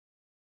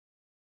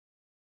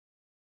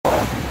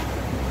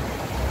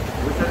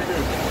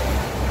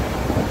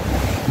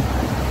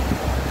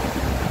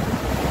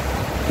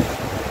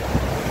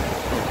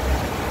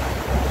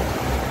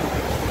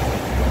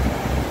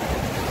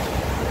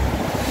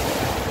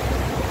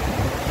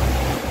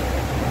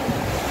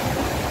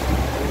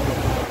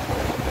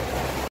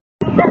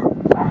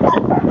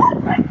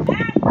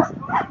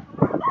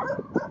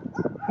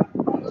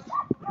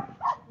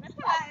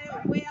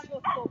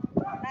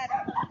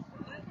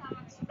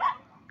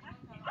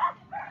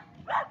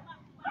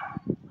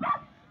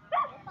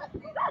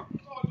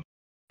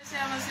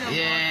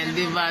Yeah,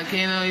 the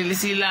volcano, you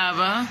see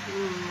lava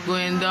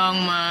going down,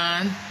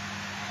 man.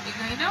 It's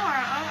going down or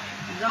up?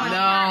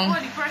 Down. Oh,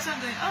 the person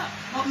going up.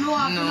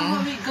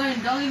 No.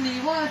 Going down in the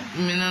water.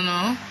 Me no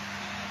know.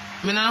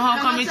 Me no know how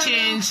come it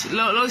change.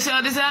 Look, see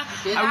how this a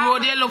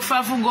road there look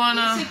for go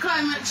now. See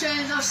climate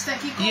change just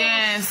take it.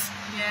 Yes.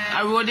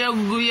 Yeah. A road there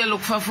go here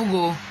look for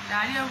go.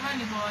 Daddy over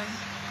the boy.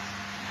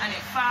 And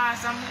it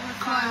fast, I'm moving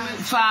climate.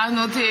 Fast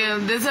no tail.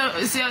 There's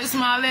a see a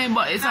small lane,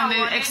 but it's on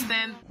the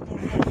extent.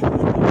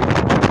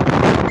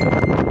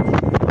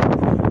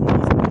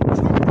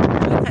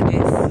 Look at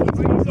this.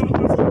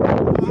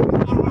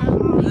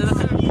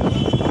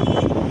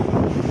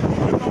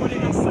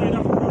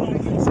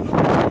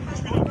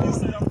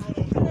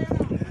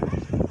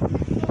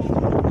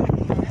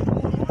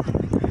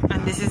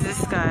 And this is the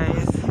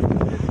skies.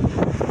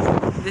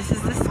 This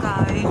is the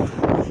sky.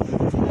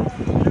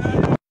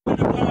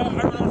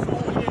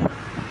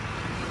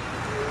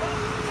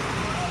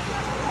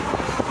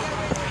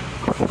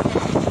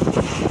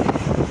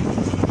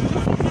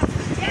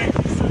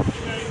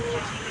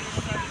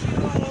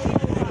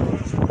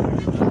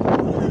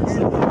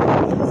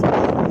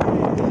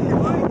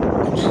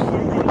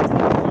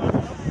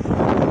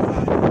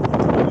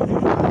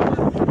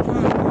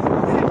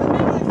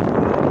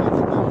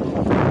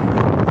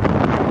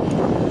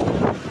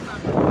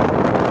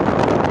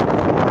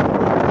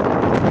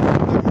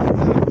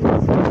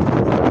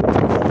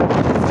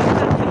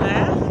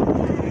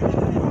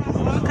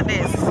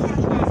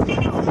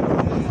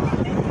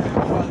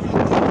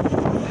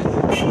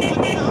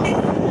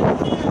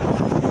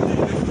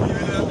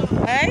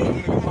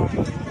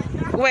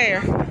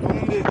 Where?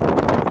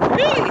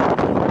 Really?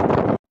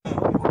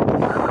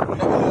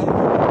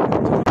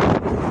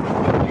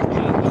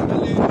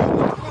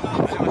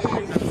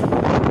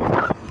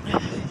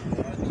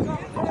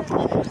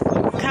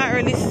 Can't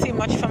really see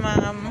much from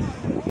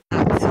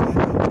you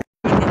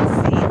can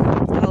see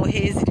how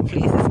hazy the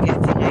place is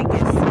getting, I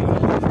guess.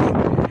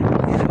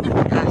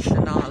 Ash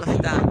and all of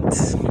that.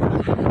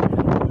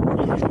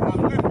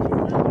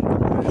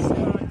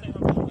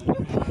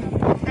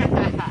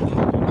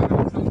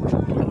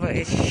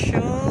 It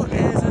sure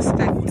is a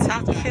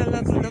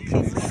spectacular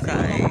looking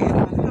sky.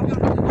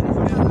 Look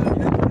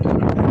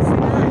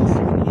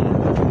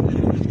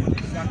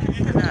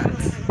at that.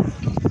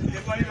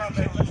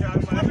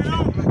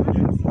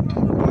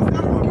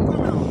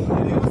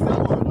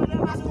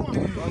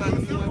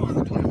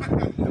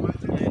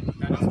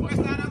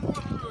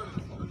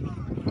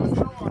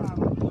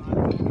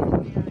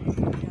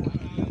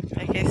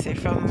 Like I say,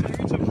 from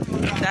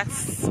that's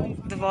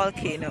the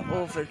volcano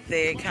over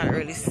there. Can't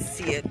really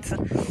see it.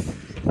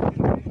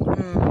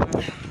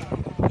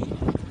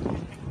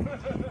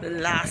 The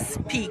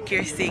last peak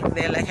you're seeing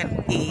there, like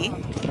an A,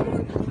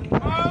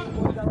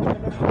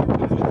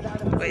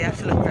 but you have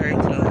to look very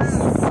close.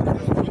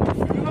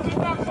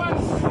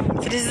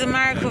 So this is the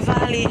Marico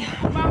Valley.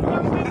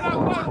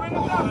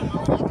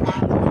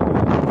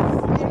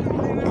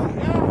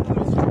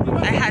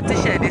 I had to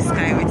share this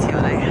sky with you.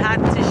 I had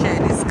to share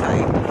this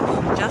sky.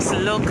 Just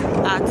look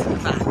at that.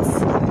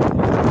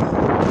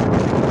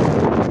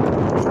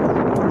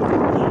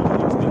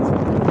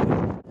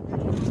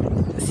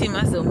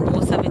 As though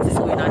most of it is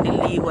going on the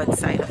leeward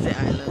side of the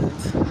island.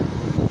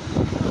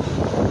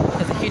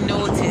 Because if you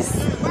notice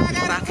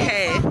back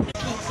here,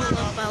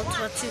 about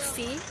what you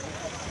see.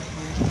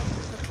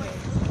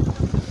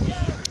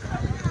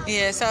 Okay.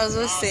 Yes, I was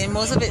just saying,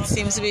 most of it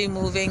seems to be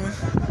moving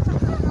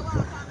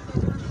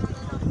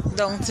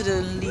down to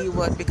the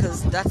leeward,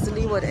 because that's the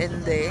leeward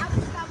end there,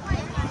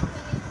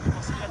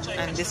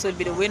 and this would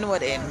be the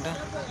windward end.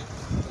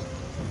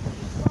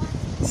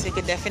 So you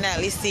could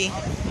definitely see,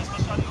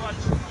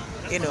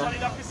 you know,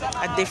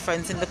 a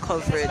difference in the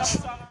coverage.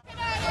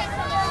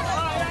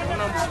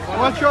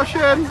 What's your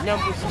shin?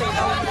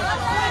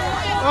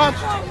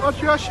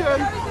 What's your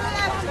shin?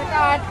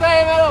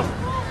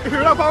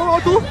 You're not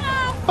power too?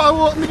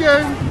 Power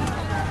again.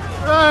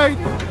 Right.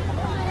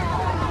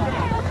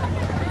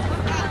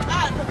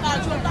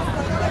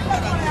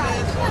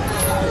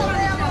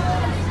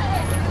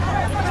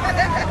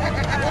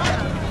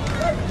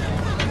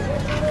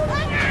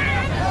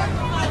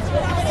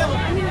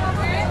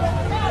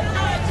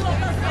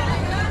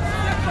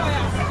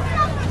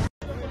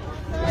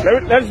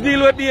 Let's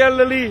deal with the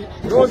elderly,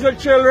 those with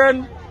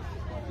children,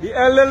 the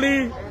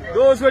elderly,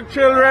 those with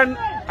children,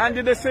 and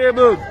the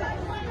disabled.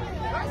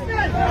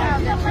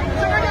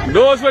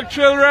 Those with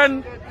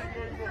children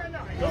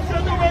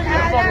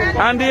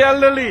and the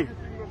elderly.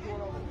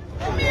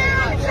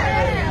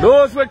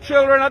 Those with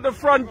children at the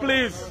front,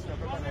 please.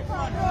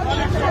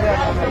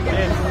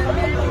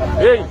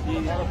 Hey,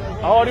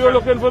 how are you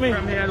looking for me?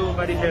 From here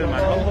over the hill,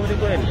 man. How are you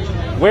going?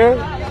 Where?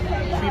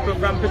 People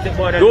from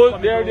Peterborough.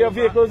 There are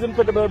vehicles in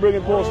Peterborough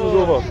bringing posters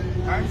over.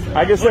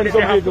 I can send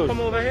some vehicles. Come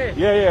over here?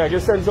 Yeah, I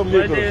can send some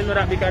vehicles. Well, they know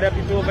that because there are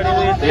people over the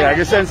way. Yeah, I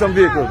can send some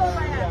vehicles.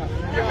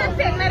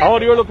 How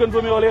are you looking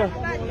for me earlier?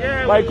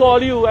 Yeah. I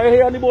call you. I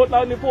hear on the boat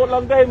on the port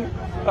long time.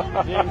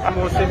 The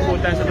most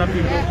important set of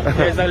people.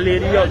 There's a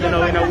lady out there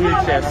now in a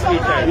wheelchair,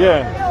 street time.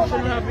 Yeah. She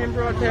shouldn't have been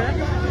brought here.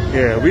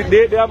 Yeah,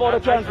 they have other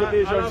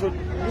transportation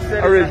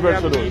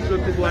arrangements for those.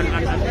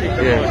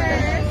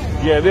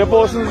 Yeah, they're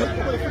posting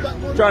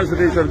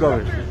transportation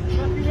coverage.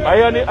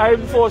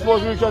 I'm supposed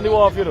to reach on the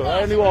wharf, you know.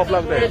 I on the wharf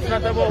like that. It's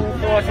not about who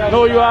force.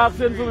 No, you're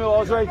asking for me, I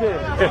was right here.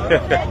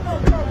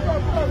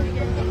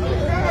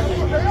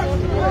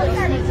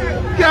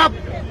 Yep.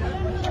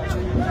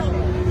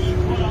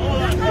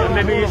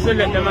 Maybe you should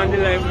let them on the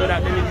line so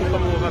that they need to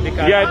come over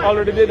because... Yeah, I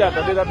already did that.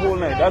 I did that whole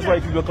night. That's why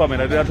people coming.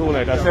 I did that whole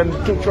night. I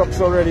sent 2 trucks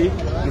already.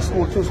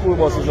 Two school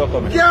buses are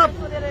coming. Yep.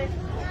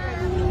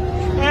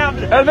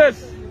 Elvis,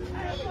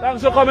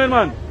 thanks for coming,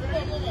 man.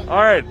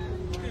 All right.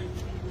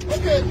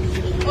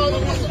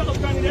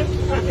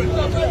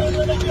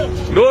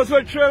 Those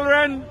with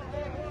children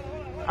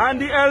and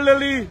the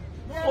elderly,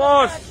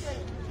 first.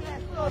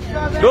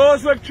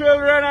 Those with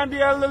children and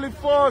the elderly,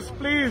 first,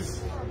 please.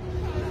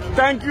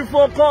 Thank you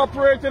for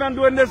cooperating and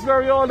doing this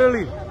very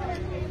orderly.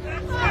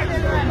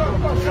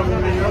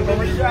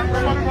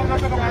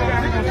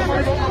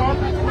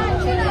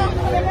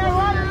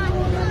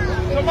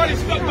 Somebody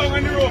step down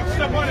on the rope.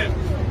 Step on it.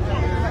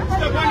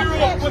 Step on the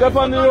rope. Step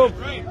on the rope.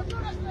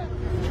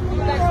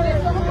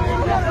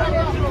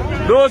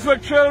 Those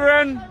with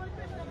children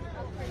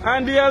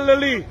and the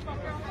elderly.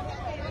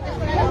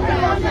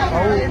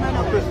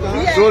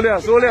 Solia,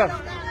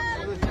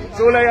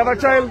 you have a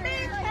child?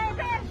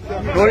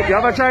 You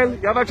have a child?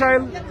 You have a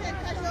child?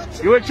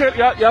 You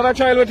have a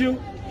child with you?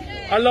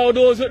 Allow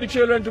those with the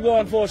children to go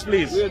on first,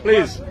 please.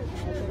 Please.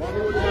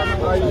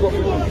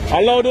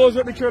 Allow those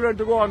with the children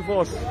to go on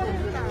first.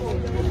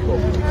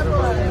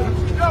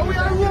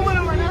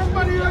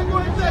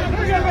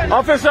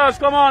 Officers,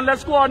 come on,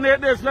 let's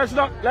coordinate this. Let's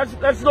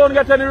don't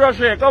get any rush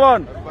here. Come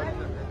on.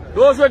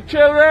 Those with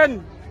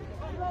children.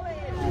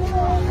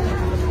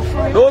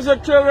 Those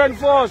with children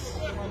first.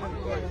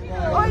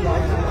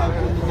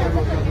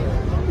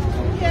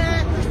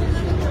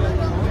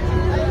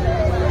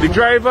 The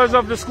drivers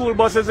of the school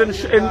buses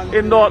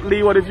in North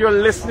Leeward, if you're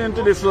listening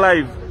to this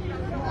live,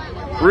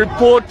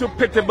 report to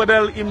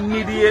Peterborough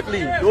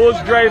immediately. Those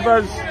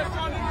drivers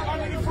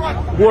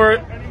who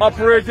are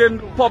operating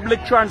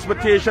public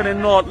transportation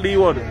in North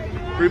Leeward,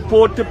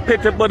 report to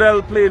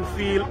Peterborough playing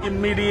field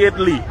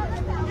immediately.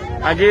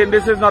 Again,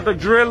 this is not a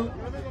drill.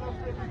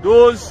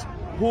 Those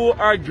who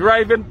are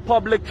driving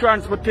public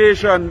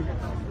transportation,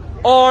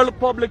 all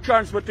public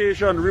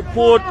transportation,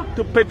 report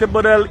to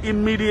Peterborough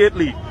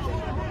immediately.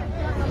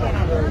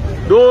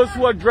 Those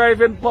who are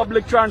driving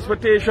public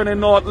transportation in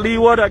North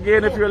Leeward,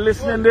 again, if you're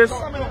listening this,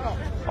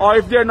 or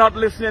if they're not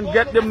listening,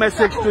 get the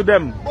message to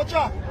them.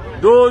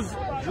 Those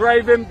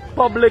driving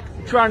public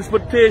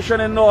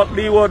transportation in North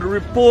Leeward,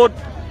 report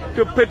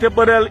to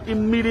Peterborough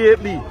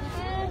immediately.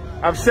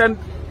 I've sent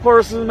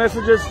personal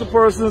messages to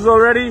persons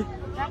already.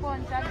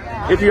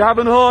 If you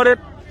haven't heard it,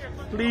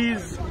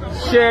 please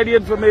share the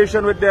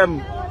information with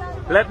them.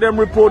 Let them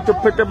report to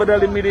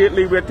Peterborough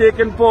immediately. We're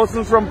taking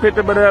persons from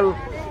Peterborough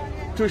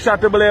to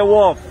Chateaubriand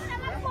Wharf.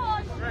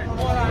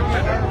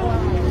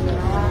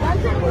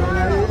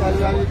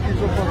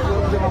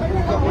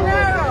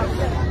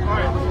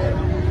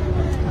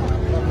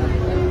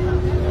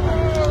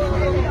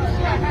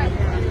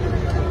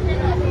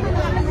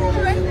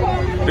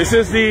 This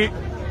is the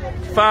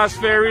fast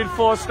ferry,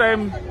 first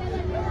time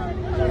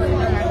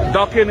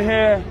docking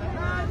here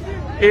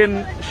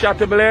in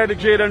Chateaubriand. The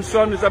Jade and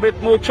Son is a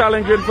bit more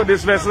challenging for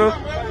this vessel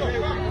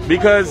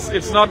because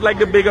it's not like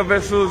the bigger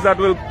vessels that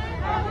will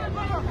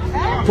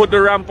put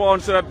the ramp on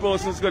so that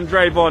persons can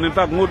drive on. In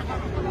fact,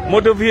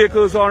 motor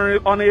vehicles are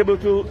unable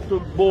to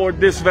board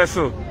this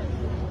vessel.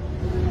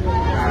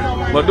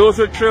 But those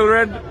with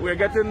children, we're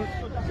getting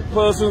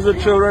persons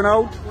with children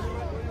out.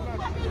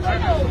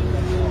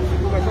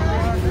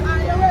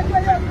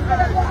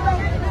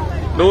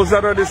 Those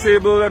that are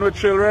disabled and with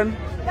children.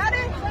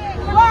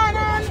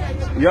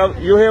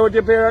 You here with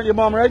your parent, your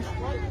mom, right?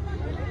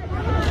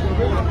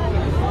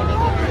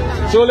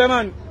 So,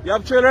 Lemon, you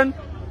have children?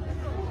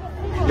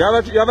 You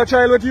have a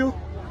child with you?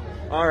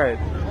 Alright.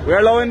 We're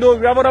allowing those,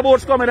 we have other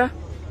boats coming, eh?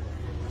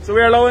 So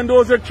we're allowing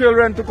those with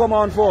children to come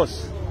on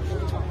first.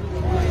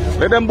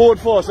 Let them board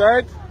first,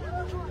 alright?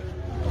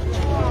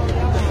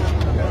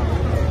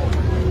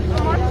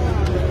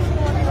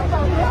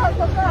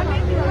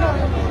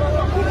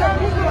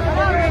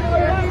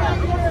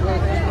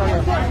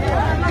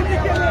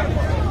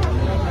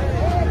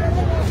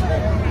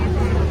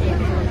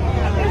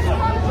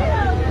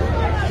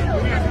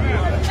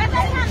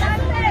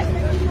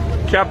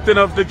 Captain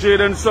of the Jade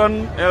and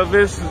Son,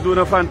 Elvis, is doing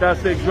a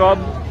fantastic job.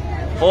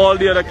 All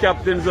the other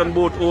captains and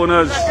boat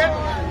owners,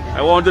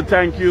 I want to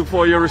thank you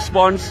for your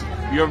response.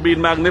 You have been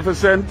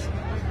magnificent.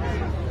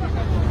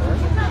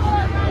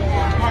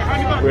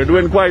 We're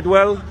doing quite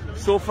well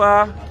so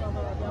far.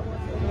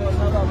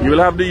 You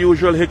will have the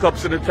usual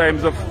hiccups in the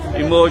times of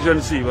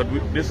emergency, but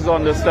this is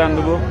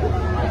understandable.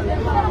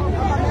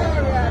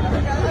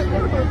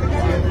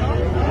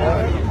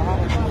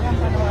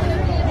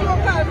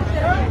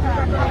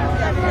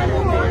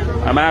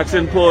 I'm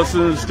asking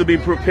persons to be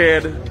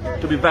prepared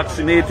to be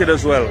vaccinated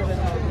as well.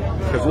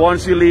 Because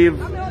once you leave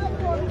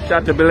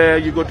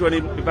Chateaubriand, you go to an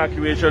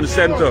evacuation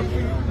center,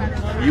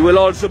 you will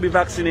also be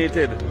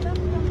vaccinated.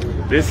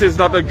 This is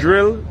not a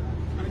drill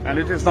and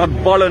it is not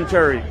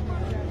voluntary.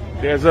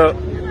 There's a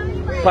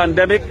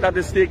pandemic that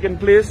is taking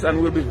place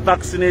and we'll be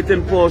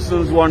vaccinating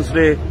persons once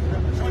they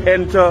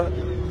enter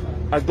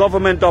a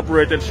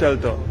government-operated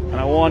shelter. And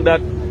I want that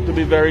to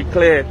be very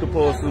clear to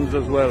persons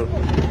as well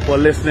for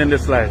listening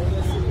this live.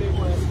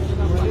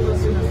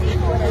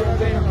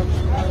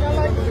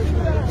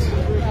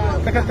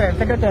 Take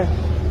a turn.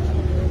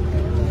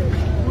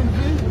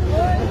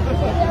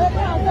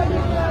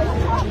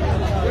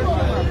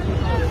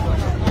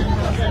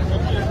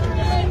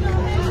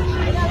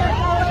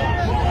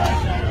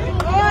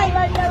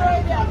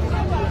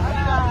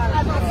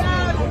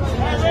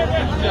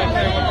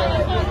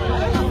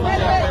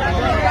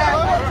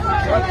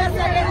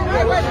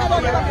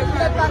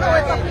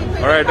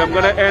 Alright, I'm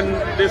going to end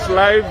this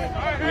live.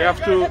 We have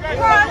to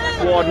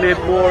coordinate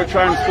more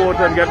transport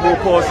and get more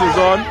courses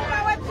on.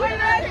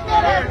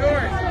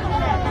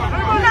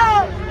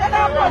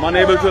 I'm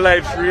unable to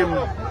live stream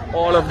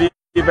all of the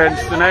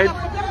events tonight,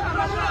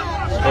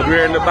 but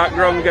we're in the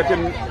background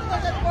getting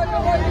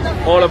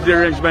all of the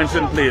arrangements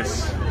in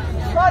place.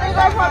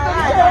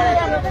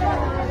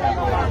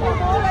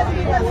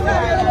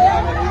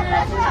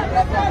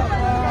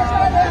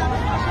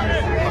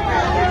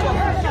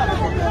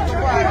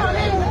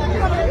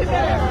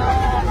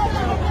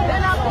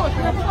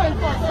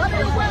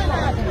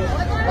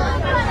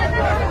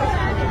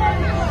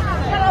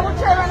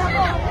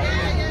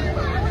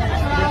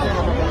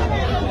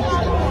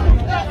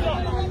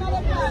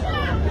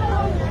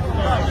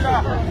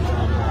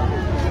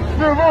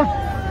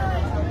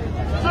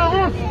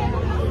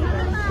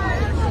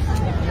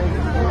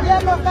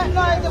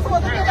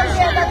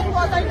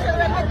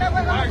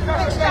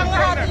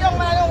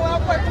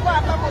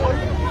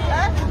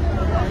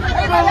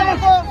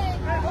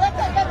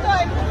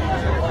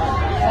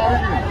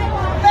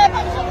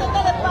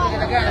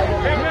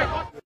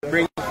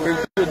 Bring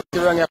food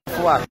to run your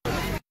forward.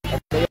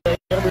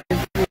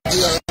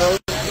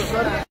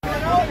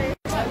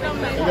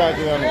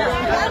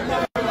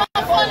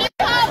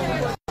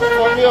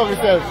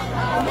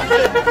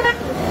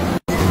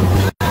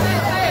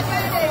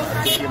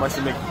 You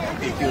must make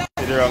you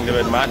to the wrong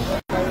way, man.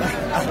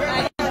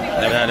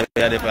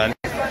 The plan.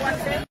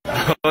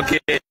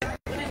 Okay.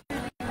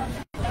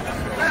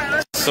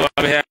 So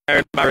I'm here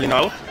in Barry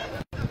now,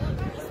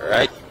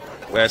 right?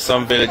 Where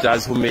some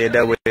villagers who made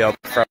their way up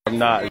from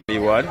North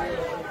Leeward.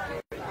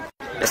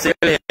 They're still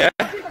here.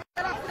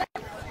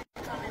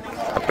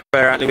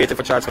 Apparently waiting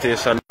for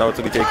transportation now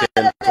to be taken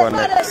to our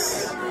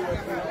next.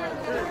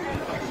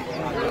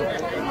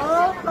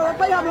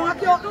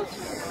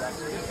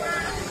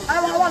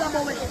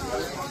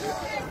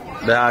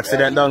 The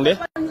accident down there?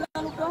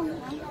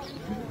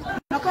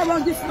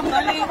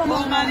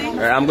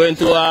 I'm going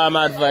to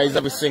advise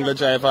every single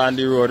driver on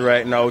the road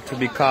right now to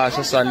be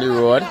cautious on the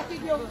road.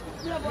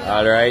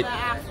 Alright.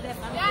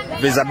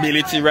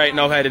 Visibility right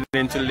now heading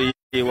into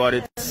Leeward,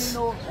 it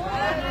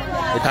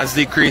has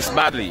decreased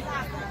badly.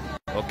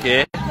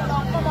 Okay?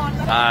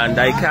 And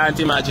I can't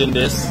imagine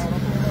this.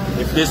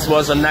 If this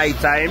was a night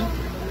time,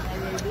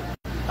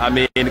 I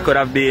mean, it could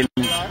have been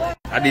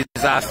a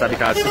disaster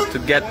because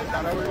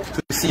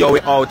to see your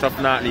way out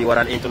of North Leeward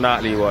and into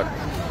North Leeward,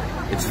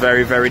 it's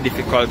very, very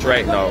difficult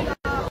right now.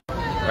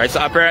 Right,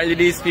 so apparently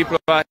these people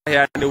are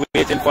here and they're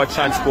waiting for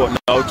transport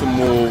now to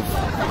move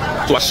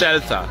to a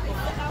shelter.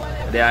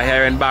 They are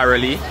here in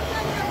Barrowley,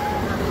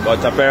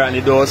 but apparently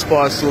those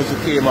persons who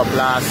came up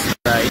last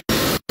night,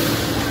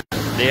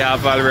 they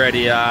have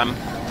already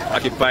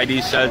occupied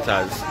these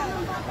shelters.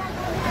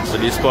 So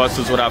these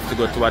persons would have to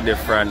go to a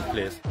different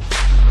place.